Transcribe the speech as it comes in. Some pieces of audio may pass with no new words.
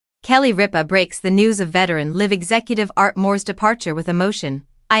Ripa breaks the news of veteran Live executive Art Moore's departure with emotion.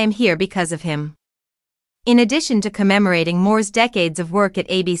 I am here because of him. In addition to commemorating Moore's decades of work at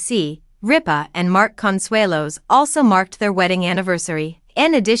ABC, Ripa and Mark Consuelos also marked their wedding anniversary.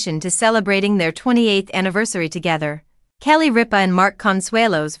 In addition to celebrating their 28th anniversary together, Ripa and Mark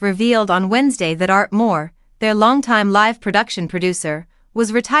Consuelos revealed on Wednesday that Art Moore, their longtime live production producer,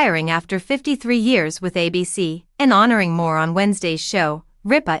 was retiring after 53 years with ABC. In honoring Moore on Wednesday's show,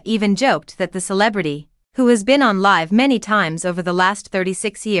 Ripa even joked that the celebrity, who has been on live many times over the last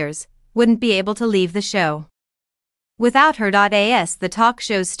 36 years, wouldn't be able to leave the show. Without her. As the talk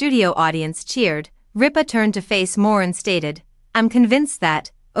show's studio audience cheered, Ripa turned to face Moore and stated, "I'm convinced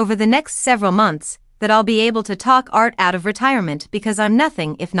that, over the next several months, that I'll be able to talk Art out of retirement because I'm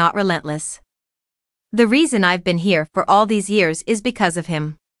nothing if not relentless. The reason I've been here for all these years is because of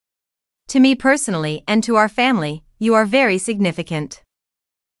him. To me personally and to our family, you are very significant.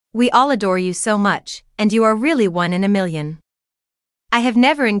 We all adore you so much, and you are really one in a million. I have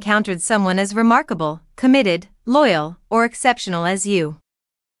never encountered someone as remarkable, committed, loyal, or exceptional as you.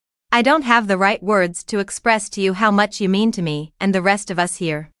 I don't have the right words to express to you how much you mean to me and the rest of us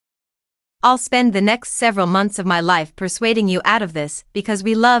here. I'll spend the next several months of my life persuading you out of this because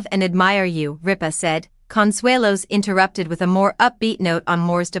we love and admire you," Ripa said. Consuelos interrupted with a more upbeat note on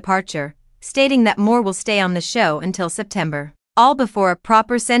Moore's departure, stating that Moore will stay on the show until September, all before a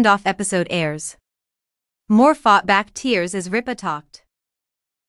proper send-off episode airs. Moore fought back tears as Ripa talked.